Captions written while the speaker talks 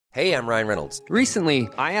Hey, I'm Ryan Reynolds. Recently,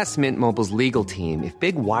 I asked Mint Mobile's legal team if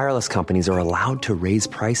big wireless companies are allowed to raise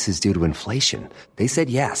prices due to inflation. They said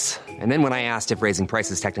yes. And then when I asked if raising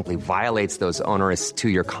prices technically violates those onerous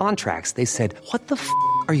two-year contracts, they said, "What the f***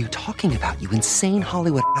 are you talking about, you insane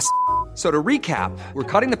Hollywood ass?" So to recap, we're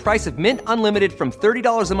cutting the price of Mint Unlimited from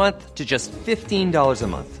 $30 a month to just $15 a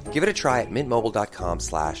month. Give it a try at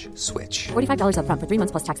mintmobile.com/switch. $45 up front for 3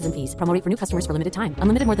 months plus taxes and fees. Promo rate for new customers for limited time.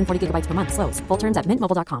 Unlimited more than 40 gigabytes per month. Slows full terms at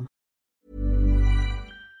mintmobile.com.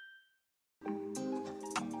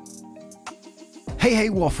 Hey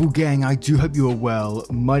Waffle Gang, I do hope you are well.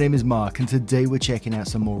 My name is Mark and today we're checking out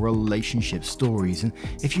some more relationship stories. And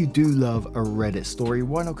if you do love a Reddit story,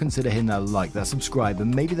 why not consider hitting that like, that subscribe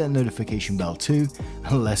and maybe that notification bell too.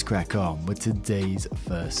 And let's crack on with today's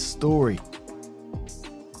first story.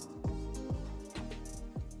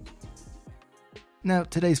 Now,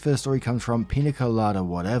 today's first story comes from Pina Colada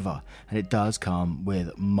Whatever, and it does come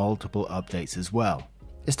with multiple updates as well.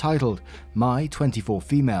 It's titled, "My 24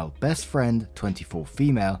 female best friend 24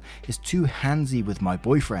 female is too handsy with my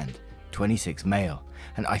boyfriend 26 male,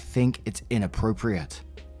 and I think it's inappropriate.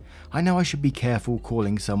 I know I should be careful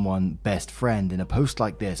calling someone best friend in a post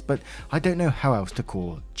like this, but I don't know how else to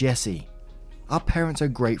call Jessie. Our parents are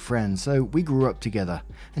great friends, so we grew up together,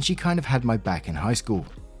 and she kind of had my back in high school.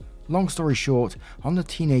 Long story short, on the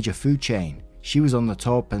teenager food chain, she was on the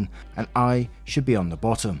top and I should be on the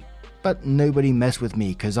bottom. But nobody messed with me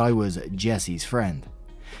because I was Jessie's friend.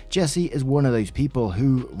 Jessie is one of those people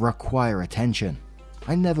who require attention.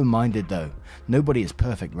 I never minded though, nobody is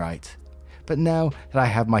perfect, right? But now that I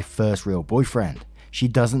have my first real boyfriend, she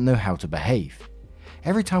doesn't know how to behave.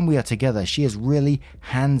 Every time we are together, she is really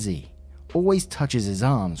handsy. Always touches his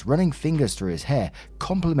arms, running fingers through his hair,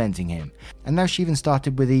 complimenting him. And now she even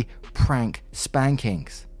started with the prank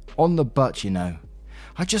spankings. On the butt, you know.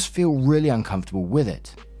 I just feel really uncomfortable with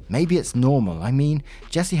it. Maybe it's normal. I mean,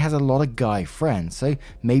 Jessie has a lot of guy friends, so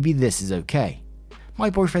maybe this is okay. My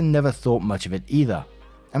boyfriend never thought much of it either.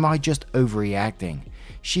 Am I just overreacting?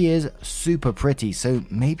 She is super pretty, so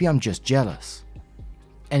maybe I'm just jealous.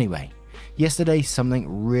 Anyway, yesterday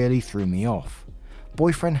something really threw me off.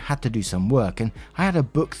 Boyfriend had to do some work and I had a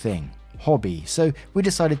book thing, hobby, so we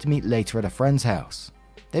decided to meet later at a friend's house.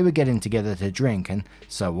 They were getting together to drink and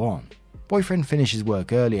so on. Boyfriend finishes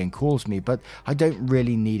work early and calls me, but I don't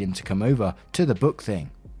really need him to come over to the book thing.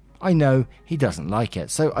 I know he doesn't like it,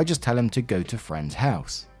 so I just tell him to go to friend's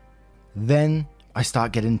house. Then I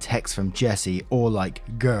start getting texts from Jessie, all like,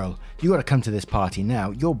 "Girl, you gotta come to this party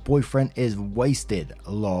now, your boyfriend is wasted,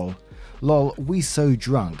 lol. Lol, we so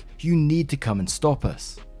drunk, you need to come and stop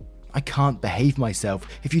us. I can't behave myself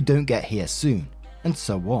if you don't get here soon," and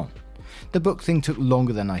so on. The book thing took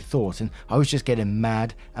longer than I thought and I was just getting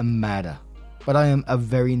mad and madder. But I am a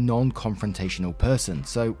very non-confrontational person,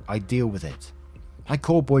 so I deal with it. I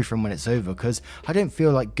call boyfriend when it's over because I don't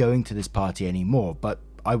feel like going to this party anymore, but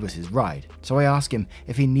I was his ride, so I ask him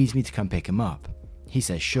if he needs me to come pick him up. He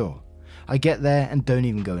says sure. I get there and don't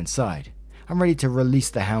even go inside. I'm ready to release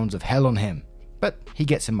the hounds of hell on him, but he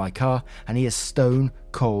gets in my car and he is stone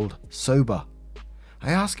cold sober. I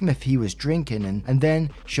ask him if he was drinking and then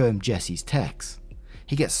show him Jessie's text.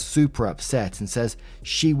 He gets super upset and says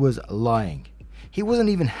she was lying. He wasn't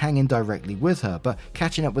even hanging directly with her, but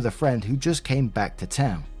catching up with a friend who just came back to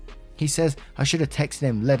town. He says I should have texted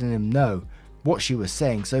him letting him know what she was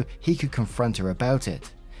saying so he could confront her about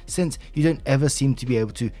it, since you don't ever seem to be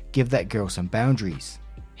able to give that girl some boundaries.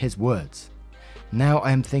 His words. Now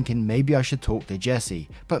I am thinking maybe I should talk to Jessie,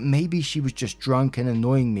 but maybe she was just drunk and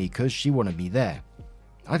annoying me because she wanted me there.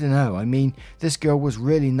 I don't know, I mean, this girl was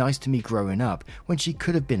really nice to me growing up when she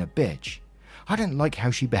could have been a bitch. I don't like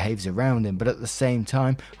how she behaves around him, but at the same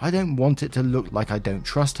time, I don't want it to look like I don't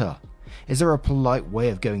trust her. Is there a polite way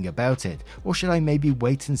of going about it, or should I maybe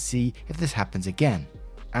wait and see if this happens again?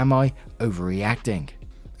 Am I overreacting?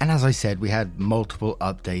 And as I said, we had multiple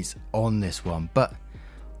updates on this one, but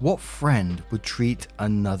what friend would treat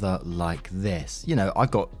another like this? You know,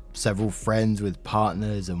 I've got several friends with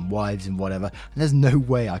partners and wives and whatever, and there's no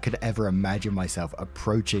way I could ever imagine myself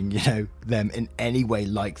approaching, them in any way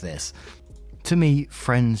like this. To me,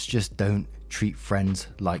 friends just don't treat friends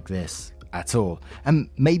like this at all. And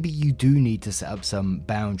maybe you do need to set up some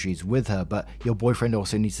boundaries with her, but your boyfriend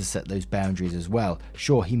also needs to set those boundaries as well.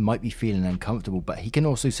 Sure, he might be feeling uncomfortable, but he can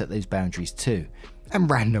also set those boundaries too. And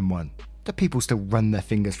random one. Do people still run their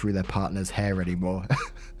fingers through their partner's hair anymore?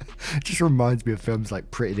 It just reminds me of films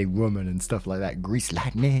like Pretty Little Woman and stuff like that. Grease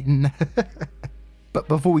lightning. But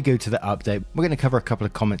before we go to the update, we're going to cover a couple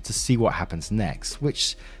of comments to see what happens next,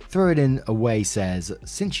 which, throw it in a way, says,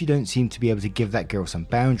 since you don't seem to be able to give that girl some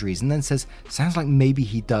boundaries, and then says, sounds like maybe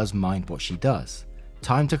he does mind what she does.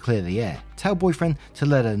 Time to clear the air. Tell boyfriend to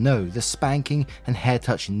let her know the spanking and hair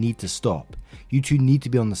touch need to stop. You two need to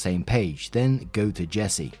be on the same page, then go to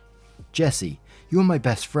Jessie. Jessie, you're my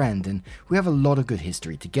best friend and we have a lot of good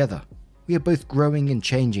history together. We are both growing and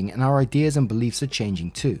changing and our ideas and beliefs are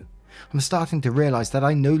changing too. I'm starting to realize that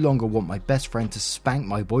I no longer want my best friend to spank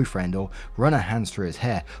my boyfriend or run her hands through his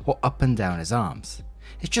hair or up and down his arms.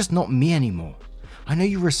 It's just not me anymore. I know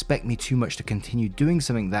you respect me too much to continue doing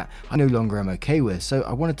something that I no longer am okay with, so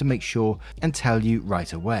I wanted to make sure and tell you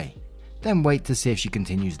right away. Then wait to see if she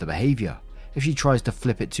continues the behavior. If she tries to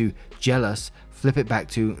flip it to jealous, flip it back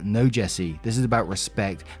to no Jessie, this is about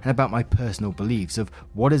respect and about my personal beliefs of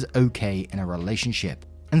what is okay in a relationship.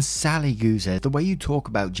 And Sally Goo says, the way you talk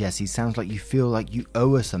about Jessie sounds like you feel like you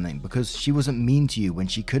owe her something because she wasn't mean to you when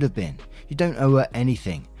she could have been. You don't owe her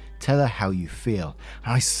anything. Tell her how you feel.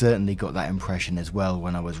 And I certainly got that impression as well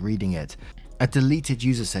when I was reading it. A deleted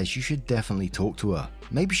user says you should definitely talk to her.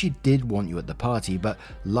 Maybe she did want you at the party, but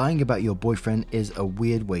lying about your boyfriend is a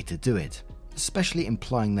weird way to do it. Especially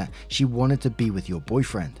implying that she wanted to be with your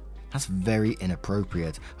boyfriend. That's very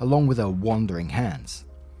inappropriate, along with her wandering hands.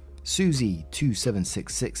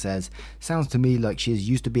 Susie2766 says, sounds to me like she is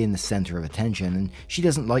used to being the center of attention and she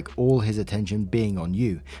doesn't like all his attention being on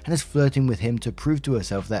you and is flirting with him to prove to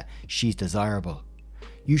herself that she's desirable.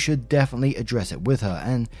 You should definitely address it with her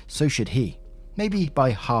and so should he. Maybe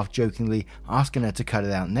by half-jokingly asking her to cut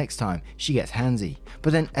it out next time she gets handsy,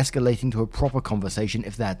 but then escalating to a proper conversation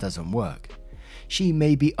if that doesn't work. She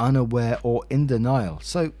may be unaware or in denial,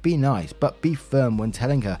 so be nice, but be firm when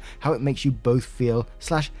telling her how it makes you both feel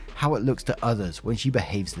 / how it looks to others when she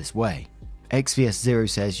behaves this way. XVS0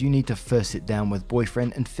 says you need to first sit down with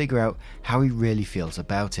boyfriend and figure out how he really feels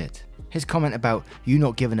about it. His comment about you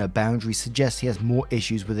not giving her boundaries suggests he has more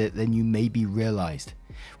issues with it than you maybe realized.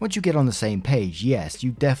 Once you get on the same page, yes,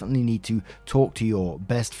 you definitely need to talk to your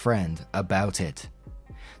best friend about it.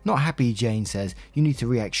 Not Happy Jane says you need to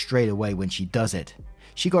react straight away when she does it.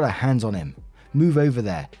 She got her hands on him. Move over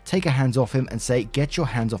there, take her hands off him and say, get your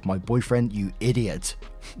hands off my boyfriend, you idiot.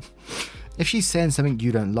 If she's saying something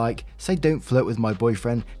you don't like, say don't flirt with my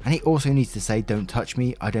boyfriend, and he also needs to say don't touch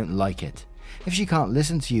me, I don't like it. If she can't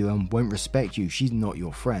listen to you and won't respect you, she's not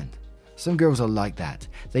your friend. Some girls are like that.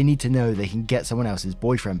 They need to know they can get someone else's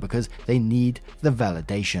boyfriend because they need the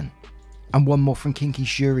validation. And one more from Kinky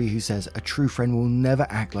Shuri who says a true friend will never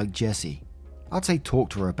act like Jessie. I'd say talk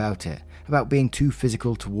to her about it, about being too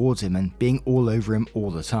physical towards him and being all over him all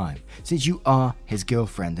the time, since you are his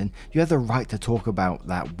girlfriend and you have the right to talk about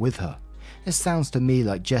that with her. It sounds to me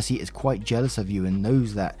like Jessie is quite jealous of you and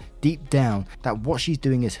knows that deep down that what she's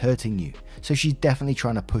doing is hurting you, so she's definitely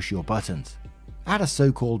trying to push your buttons. I had a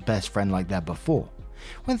so-called best friend like that before.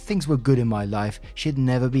 When things were good in my life, she'd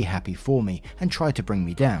never be happy for me and try to bring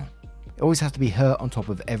me down. It always has to be her on top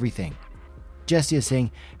of everything. Jessie is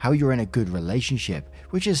saying how you're in a good relationship,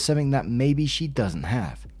 which is something that maybe she doesn't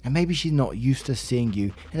have, and maybe she's not used to seeing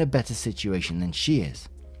you in a better situation than she is.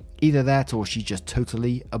 Either that or she's just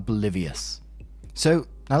totally oblivious. So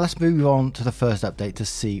now let's move on to the first update to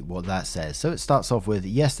see what that says. So it starts off with,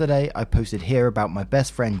 yesterday I posted here about my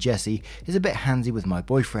best friend Jessie is a bit handsy with my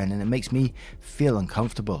boyfriend and it makes me feel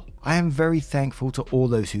uncomfortable. I am very thankful to all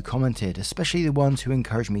those who commented, especially the ones who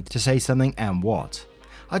encouraged me to say something and what.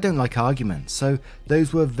 I don't like arguments, so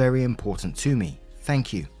those were very important to me.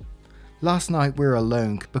 Thank you. Last night we were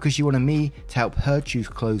alone because she wanted me to help her choose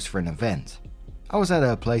clothes for an event. I was at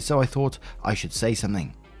her place, so I thought I should say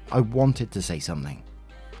something. I wanted to say something.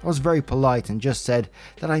 I was very polite and just said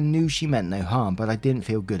that I knew she meant no harm, but I didn't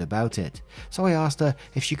feel good about it, so I asked her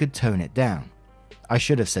if she could tone it down. I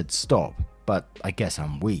should have said stop, but I guess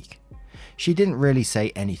I'm weak. She didn't really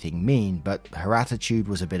say anything mean, but her attitude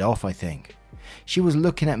was a bit off, I think. She was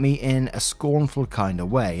looking at me in a scornful kind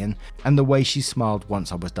of way, and the way she smiled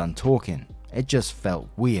once I was done talking. It just felt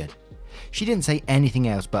weird. She didn't say anything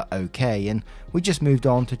else but okay, and we just moved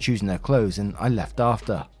on to choosing her clothes and I left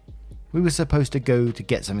after. We were supposed to go to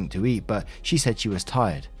get something to eat, but she said she was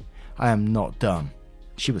tired. I am not dumb.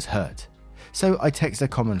 She was hurt. So I texted a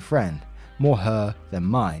common friend, more her than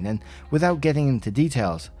mine, and without getting into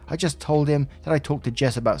details, I just told him that I talked to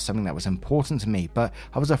Jess about something that was important to me, but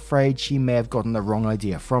I was afraid she may have gotten the wrong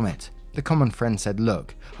idea from it. The common friend said,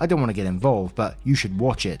 look, I don't want to get involved, but you should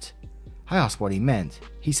watch it. I asked what he meant.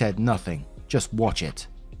 He said nothing, just watch it.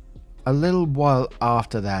 A little while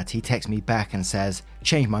after that, he texts me back and says,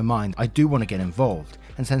 "Change my mind, I do want to get involved,"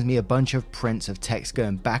 and sends me a bunch of prints of texts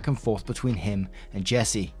going back and forth between him and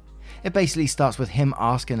Jessie. It basically starts with him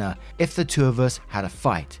asking her if the two of us had a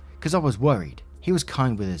fight, because I was worried. He was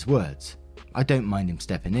kind with his words. I don't mind him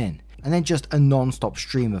stepping in. And then just a non-stop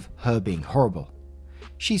stream of her being horrible.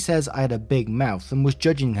 She says I had a big mouth and was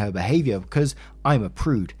judging her behaviour because I'm a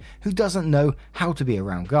prude who doesn't know how to be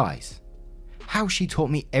around guys. How she taught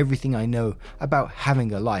me everything I know about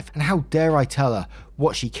having a life, and how dare I tell her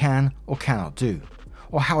what she can or cannot do,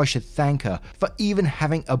 or how I should thank her for even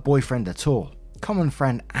having a boyfriend at all. Common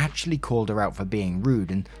friend actually called her out for being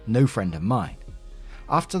rude, and no friend of mine.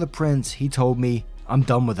 After the prints, he told me, "I'm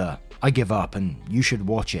done with her. I give up and you should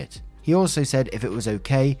watch it." He also said if it was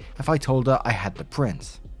okay if I told her I had the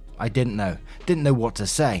prints. I didn't know what to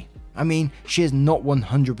say. I mean, she is not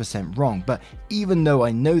 100% wrong, but even though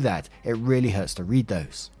I know that, it really hurts to read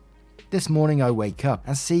those. This morning I wake up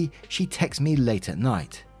and see she texts me late at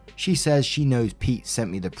night. She says she knows Pete sent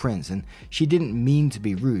me the prints and she didn't mean to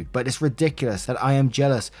be rude, but it's ridiculous that I am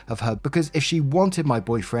jealous of her because if she wanted my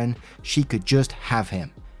boyfriend, she could just have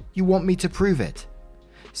him. You want me to prove it?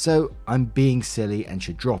 So I'm being silly and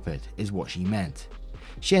should drop it, is what she meant.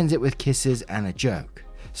 She ends it with kisses and a joke.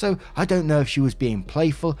 So I don't know if she was being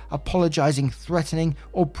playful, apologizing, threatening,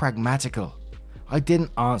 or pragmatical. I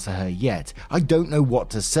didn't answer her yet. I don't know what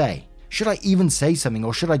to say. Should I even say something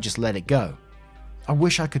or should I just let it go? I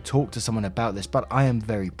wish I could talk to someone about this, but I am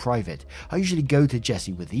very private. I usually go to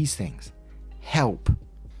Jessie with these things. Help.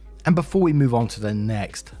 And before we move on to the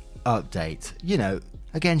next update,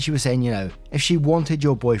 again, she was saying, if she wanted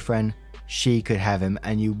your boyfriend, she could have him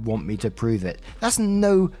and you want me to prove it. That's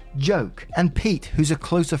no joke. And Pete, who's a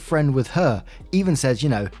closer friend with her, even says,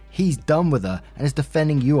 he's done with her and is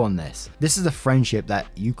defending you on this. This is a friendship that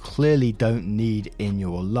you clearly don't need in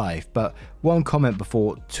your life. But one comment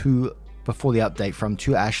before the update from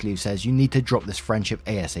To Ashley, who says, you need to drop this friendship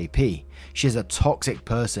ASAP. She is a toxic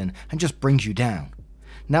person and just brings you down.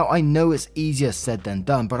 Now, I know it's easier said than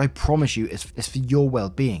done, but I promise you it's for your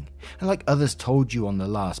well-being. And like others told you on the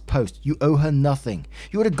last post, you owe her nothing.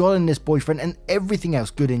 You would have gotten this boyfriend and everything else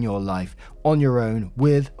good in your life on your own,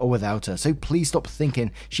 with or without her. So please stop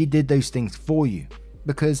thinking she did those things for you,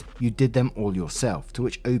 because you did them all yourself. To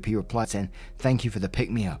which OP replied saying, "Thank you for the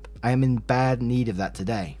pick-me-up. I am in bad need of that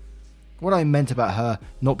today." What I meant about her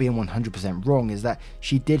not being 100% wrong is that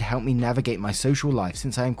she did help me navigate my social life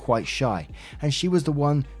since I am quite shy, and she was the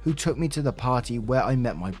one who took me to the party where I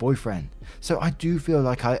met my boyfriend. So I do feel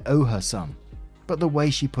like I owe her some. But the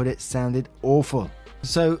way she put it sounded awful.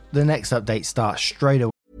 So the next update starts straight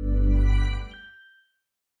away.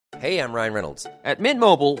 Hey, I'm Ryan Reynolds. At Mint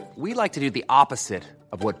Mobile, we like to do the opposite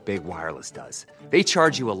of what Big Wireless does. They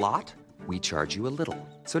charge you a lot. We charge you a little.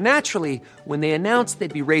 So naturally, when they announced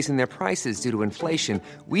they'd be raising their prices due to inflation,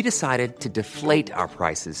 we decided to deflate our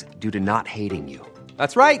prices due to not hating you.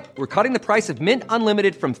 That's right. We're cutting the price of Mint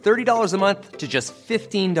Unlimited from $30 a month to just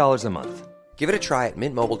 $15 a month. Give it a try at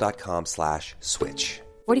mintmobile.com/switch.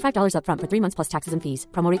 $45 up front for 3 months plus taxes and fees.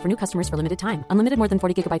 Promo rate for new customers for limited time. Unlimited more than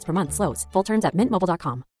 40 gigabytes per month. Slows full terms at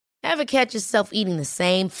mintmobile.com. Ever catch yourself eating the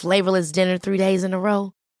same flavorless dinner 3 days in a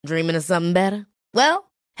row? Dreaming of something better?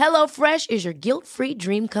 Well, HelloFresh is your guilt-free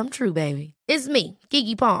dream come true, baby. It's me,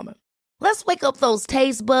 Keke Palmer. Let's wake up those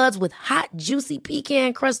taste buds with hot, juicy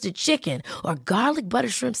pecan-crusted chicken or garlic butter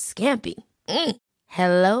shrimp scampi.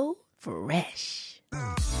 Hello Fresh.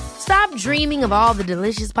 Stop dreaming of all the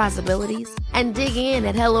delicious possibilities and dig in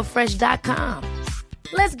at HelloFresh.com.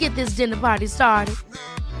 Let's get this dinner party started.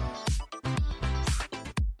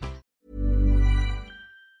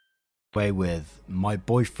 With my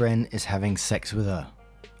boyfriend is having sex with her.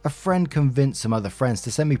 A friend convinced some other friends to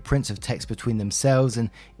send me prints of text between themselves and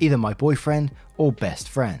either my boyfriend or best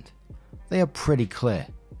friend. They are pretty clear.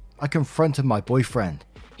 I confronted my boyfriend.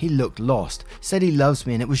 He looked lost, said he loves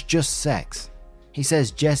me and it was just sex. He says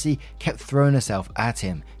Jessie kept throwing herself at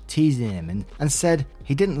him, teasing him and said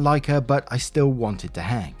he didn't like her but I still wanted to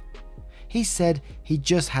hang. He said he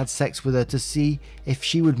just had sex with her to see if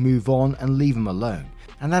she would move on and leave him alone,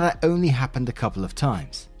 and that it only happened a couple of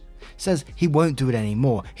times. Says he won't do it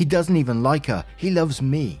anymore. He doesn't even like her. He loves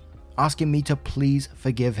me, asking me to please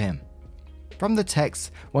forgive him. From the texts,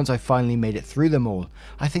 once I finally made it through them all,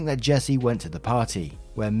 I think that Jessie went to the party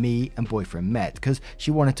where me and boyfriend met because she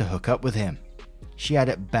wanted to hook up with him. She had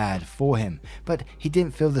it bad for him, but he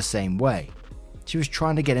didn't feel the same way. She was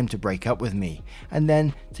trying to get him to break up with me, and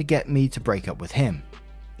then to get me to break up with him.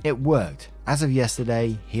 It worked. As of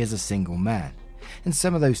yesterday, he is a single man. In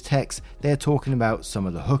some of those texts, they are talking about some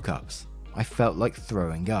of the hookups. I felt like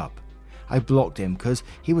throwing up. I blocked him because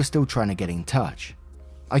he was still trying to get in touch.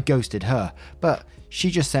 I ghosted her, but she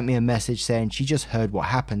just sent me a message saying she just heard what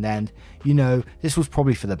happened and, this was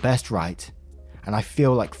probably for the best, right? And I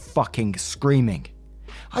feel like fucking screaming.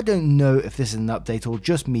 I don't know if this is an update or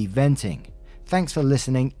just me venting. Thanks for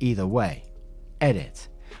listening either way. Edit.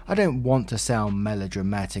 I don't want to sound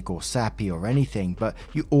melodramatic or sappy or anything, but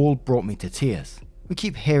you all brought me to tears. We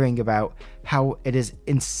keep hearing about how it is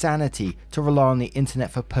insanity to rely on the internet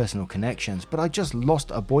for personal connections, but I just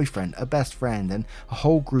lost a boyfriend, a best friend, and a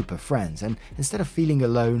whole group of friends, and instead of feeling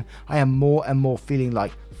alone, I am more and more feeling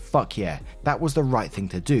like, fuck yeah, that was the right thing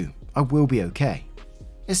to do. I will be okay.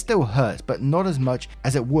 It still hurts, but not as much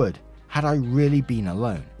as it would had I really been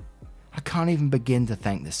alone. I can't even begin to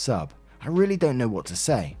thank this sub. I really don't know what to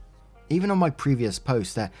say. Even on my previous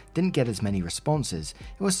post that didn't get as many responses,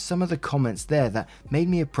 it was some of the comments there that made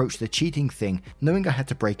me approach the cheating thing knowing I had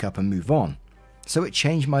to break up and move on. So it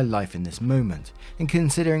changed my life in this moment, and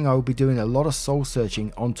considering I will be doing a lot of soul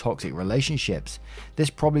searching on toxic relationships, this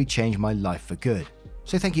probably changed my life for good.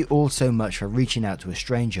 So thank you all so much for reaching out to a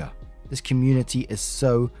stranger. This community is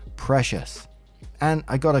so precious. And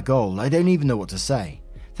I got a goal, I don't even know what to say.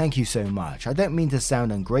 Thank you so much. I don't mean to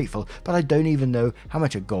sound ungrateful, but I don't even know how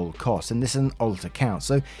much a gold costs, and this is an alt account,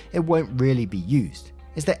 so it won't really be used.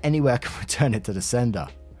 Is there any way I can return it to the sender?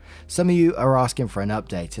 Some of you are asking for an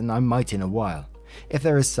update, and I might in a while, if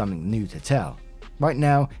there is something new to tell. Right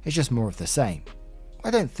now, it's just more of the same. I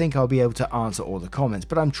don't think I'll be able to answer all the comments,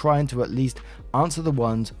 but I'm trying to at least answer the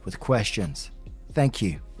ones with questions. Thank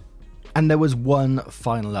you. And there was one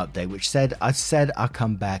final update which said I'll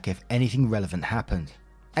come back if anything relevant happened.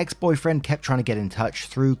 Ex-boyfriend kept trying to get in touch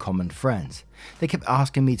through common friends. They kept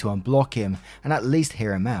asking me to unblock him and at least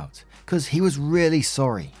hear him out, because he was really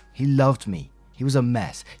sorry. He loved me. He was a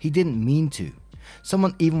mess. He didn't mean to.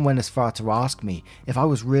 Someone even went as far to ask me if I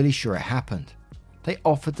was really sure it happened. They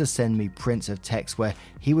offered to send me prints of texts where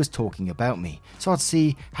he was talking about me, so I'd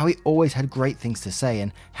see how he always had great things to say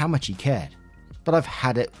and how much he cared. But I've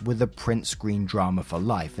had it with the print screen drama for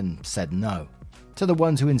life and said no. To the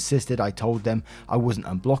ones who insisted, I told them I wasn't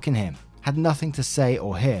unblocking him, had nothing to say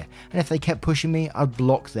or hear, and if they kept pushing me, I'd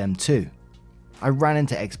block them too. I ran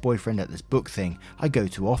into ex-boyfriend at this book thing I go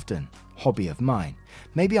to often, hobby of mine.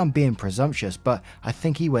 Maybe I'm being presumptuous, but I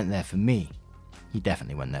think he went there for me. He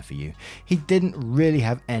definitely went there for you. He didn't really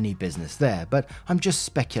have any business there, but I'm just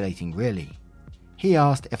speculating really. He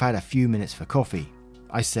asked if I had a few minutes for coffee.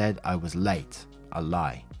 I said I was late. A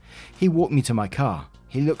lie. He walked me to my car.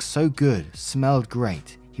 He looked so good, smelled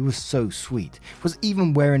great, he was so sweet, was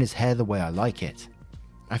even wearing his hair the way I like it.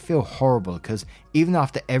 I feel horrible because even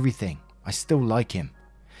after everything, I still like him.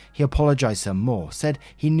 He apologized some more, said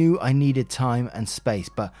he knew I needed time and space,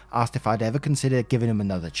 but asked if I'd ever consider giving him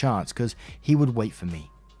another chance because he would wait for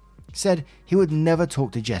me. Said he would never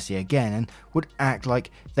talk to Jessie again and would act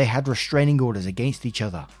like they had restraining orders against each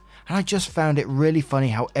other. And I just found it really funny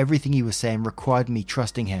how everything he was saying required me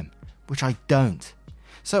trusting him, which I don't.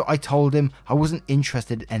 So I told him I wasn't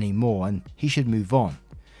interested anymore and he should move on.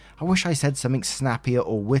 I wish I said something snappier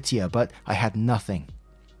or wittier, but I had nothing.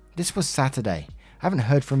 This was Saturday. I haven't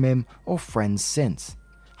heard from him or friends since.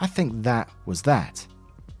 I think that was that.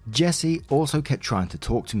 Jessie also kept trying to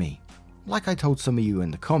talk to me. Like I told some of you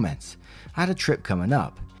in the comments, I had a trip coming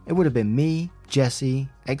up. It would have been me, Jessie,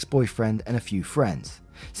 ex-boyfriend and a few friends.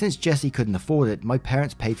 Since Jessie couldn't afford it, my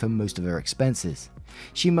parents paid for most of her expenses.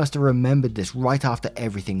 She must have remembered this right after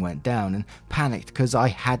everything went down and panicked because I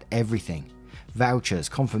had everything. Vouchers,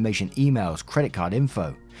 confirmation emails, credit card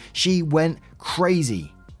info. She went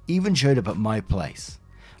crazy, even showed up at my place.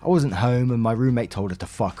 I wasn't home and my roommate told her to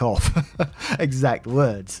fuck off. Exact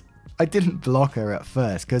words. I didn't block her at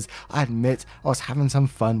first because I admit I was having some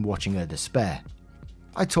fun watching her despair.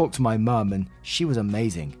 I talked to my mum and she was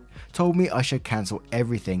amazing. Told me I should cancel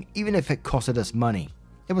everything even if it costed us money.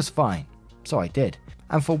 It was fine. So I did.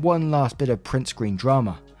 And for one last bit of print screen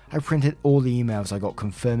drama, I printed all the emails I got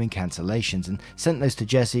confirming cancellations and sent those to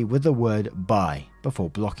Jessie with the word bye before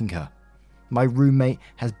blocking her. My roommate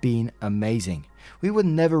has been amazing. We were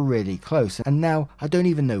never really close and now I don't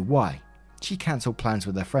even know why. She cancelled plans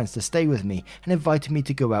with her friends to stay with me and invited me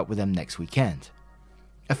to go out with them next weekend.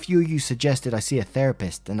 A few of you suggested I see a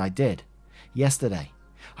therapist and I did. Yesterday.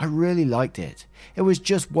 I really liked it. It was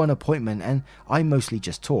just one appointment and I mostly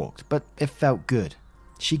just talked, but it felt good.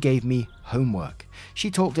 She gave me homework. She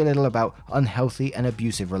talked a little about unhealthy and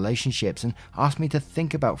abusive relationships and asked me to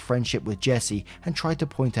think about friendship with Jessie and tried to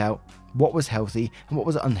point out what was healthy and what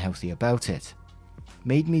was unhealthy about it.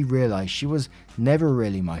 Made me realize she was never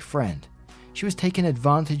really my friend. She was taking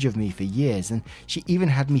advantage of me for years and she even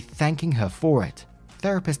had me thanking her for it.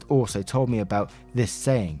 therapist also told me about this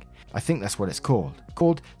saying, I think that's what it's called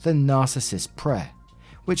the narcissist prayer,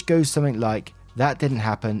 which goes something like, that didn't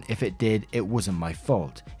happen, if it did, it wasn't my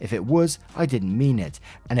fault. If it was, I didn't mean it,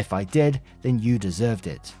 and if I did, then you deserved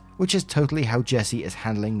it. Which is totally how Jesse is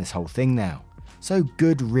handling this whole thing now. So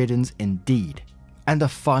good riddance indeed. And a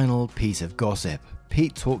final piece of gossip.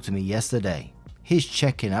 Pete talked to me yesterday. He's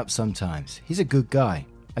checking up sometimes. He's a good guy.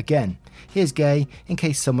 Again, he is gay in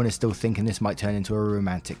case someone is still thinking this might turn into a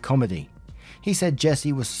romantic comedy. He said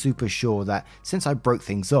Jesse was super sure that since I broke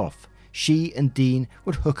things off, she and Dean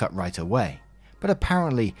would hook up right away. But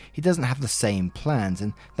apparently he doesn't have the same plans,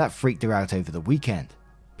 and that freaked her out over the weekend.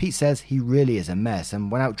 Pete says he really is a mess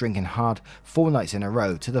and went out drinking hard 4 nights in a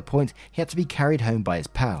row to the point he had to be carried home by his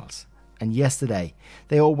pals. And yesterday,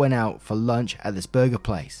 they all went out for lunch at this burger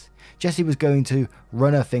place. Jessie was going to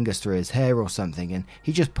run her fingers through his hair or something, and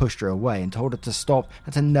he just pushed her away and told her to stop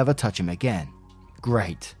and to never touch him again.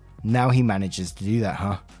 Great. Now he manages to do that,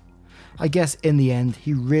 huh? I guess in the end,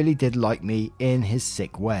 he really did like me in his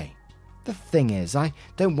sick way. The thing is, I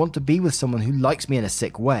don't want to be with someone who likes me in a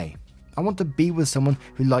sick way. I want to be with someone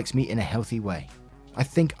who likes me in a healthy way. I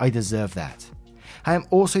think I deserve that. I am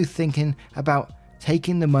also thinking about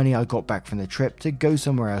taking the money I got back from the trip to go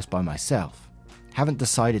somewhere else by myself. Haven't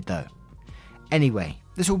decided though. Anyway,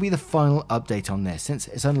 this will be the final update on this, since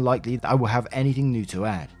it's unlikely that I will have anything new to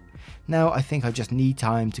add. Now I think I just need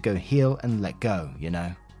time to go heal and let go, you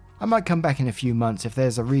know. I might come back in a few months if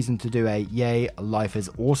there's a reason to do a yay, life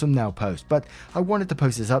is awesome now post, but I wanted to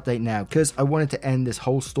post this update now because I wanted to end this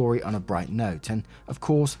whole story on a bright note, and of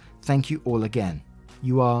course, thank you all again.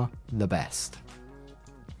 You are the best.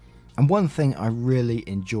 And one thing I really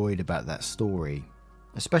enjoyed about that story,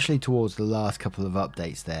 especially towards the last couple of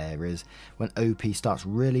updates there, is when OP starts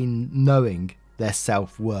really knowing their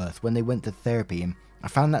self-worth when they went to therapy, and I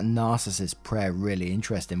found that narcissist prayer really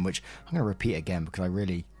interesting, which I'm going to repeat again because I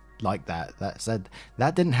really like that. That said,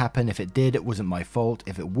 that didn't happen, if it did, it wasn't my fault,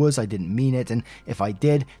 if it was, I didn't mean it, and if I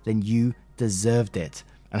did, then you deserved it.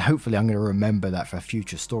 And hopefully I'm going to remember that for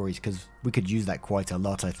future stories, because we could use that quite a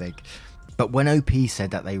lot, I think. But when OP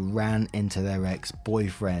said that they ran into their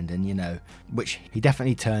ex-boyfriend, and you know, which he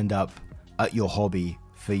definitely turned up at your hobby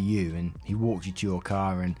for you, and he walked you to your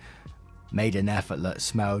car and made an effort that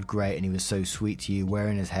smelled great, and he was so sweet to you,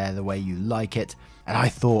 wearing his hair the way you like it. And I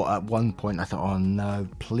thought at one point, oh no,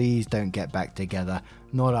 please don't get back together,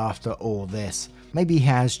 not after all this. Maybe he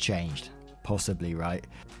has changed, possibly, right?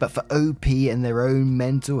 But for OP and their own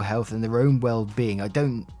mental health and their own well-being,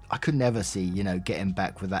 I could never see, you know, getting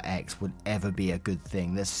back with that ex would ever be a good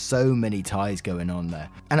thing. There's so many ties going on there.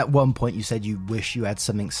 And at one point you said you wish you had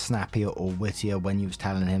something snappier or wittier when you was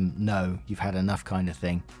telling him, no, you've had enough kind of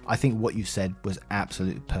thing. I think what you said was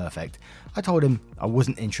absolutely perfect. I told him I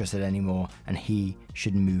wasn't interested anymore and he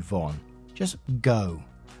should move on. Just go.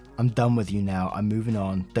 I'm done with you now. I'm moving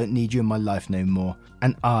on. Don't need you in my life no more.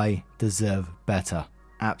 And I deserve better.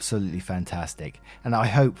 Absolutely fantastic. And I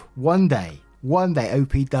hope one day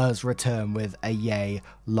OP does return with a yay,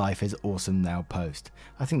 life is awesome now post.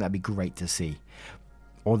 I think that'd be great to see.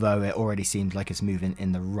 Although it already seems like it's moving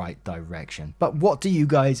in the right direction. But what do you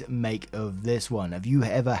guys make of this one? Have you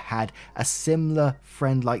ever had a similar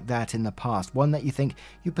friend like that in the past? One that you think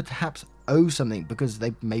you perhaps owe something because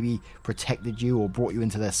they maybe protected you or brought you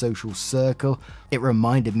into their social circle? It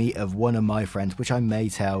reminded me of one of my friends, which I may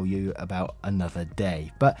tell you about another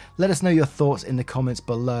day. But let us know your thoughts in the comments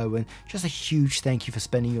below, and just a huge thank you for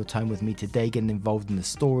spending your time with me today, getting involved in the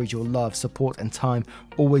stories. Your love, support and time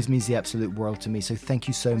always means the absolute world to me, so thank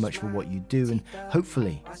you so much for what you do, and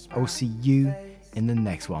hopefully I will see you in the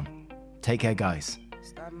next one. Take care, guys.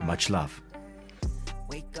 Much love.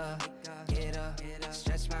 Wake up, get up,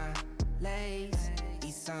 stretch my legs,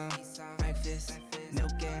 eat some breakfast,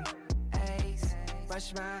 milk and eggs,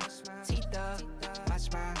 brush my teeth up,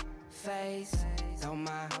 wash my face, throw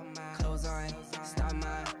my clothes on, start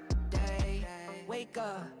my day. Wake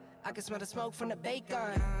up, I can smell the smoke from the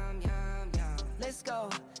bacon. Let's go,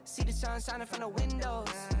 see the sun shining from the windows.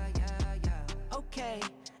 Okay,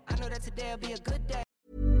 I know that today'll be a good day.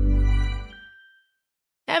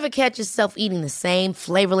 Ever catch yourself eating the same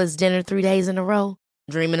flavorless dinner 3 days in a row?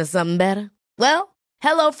 Dreaming of something better? Well,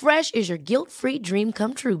 HelloFresh is your guilt-free dream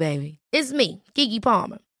come true, baby. It's me, Keke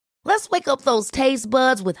Palmer. Let's wake up those taste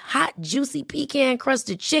buds with hot, juicy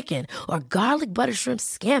pecan-crusted chicken or garlic butter shrimp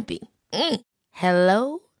scampi.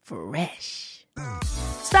 Hello Fresh.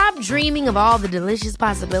 Stop dreaming of all the delicious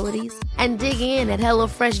possibilities and dig in at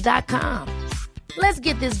HelloFresh.com. Let's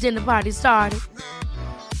get this dinner party started.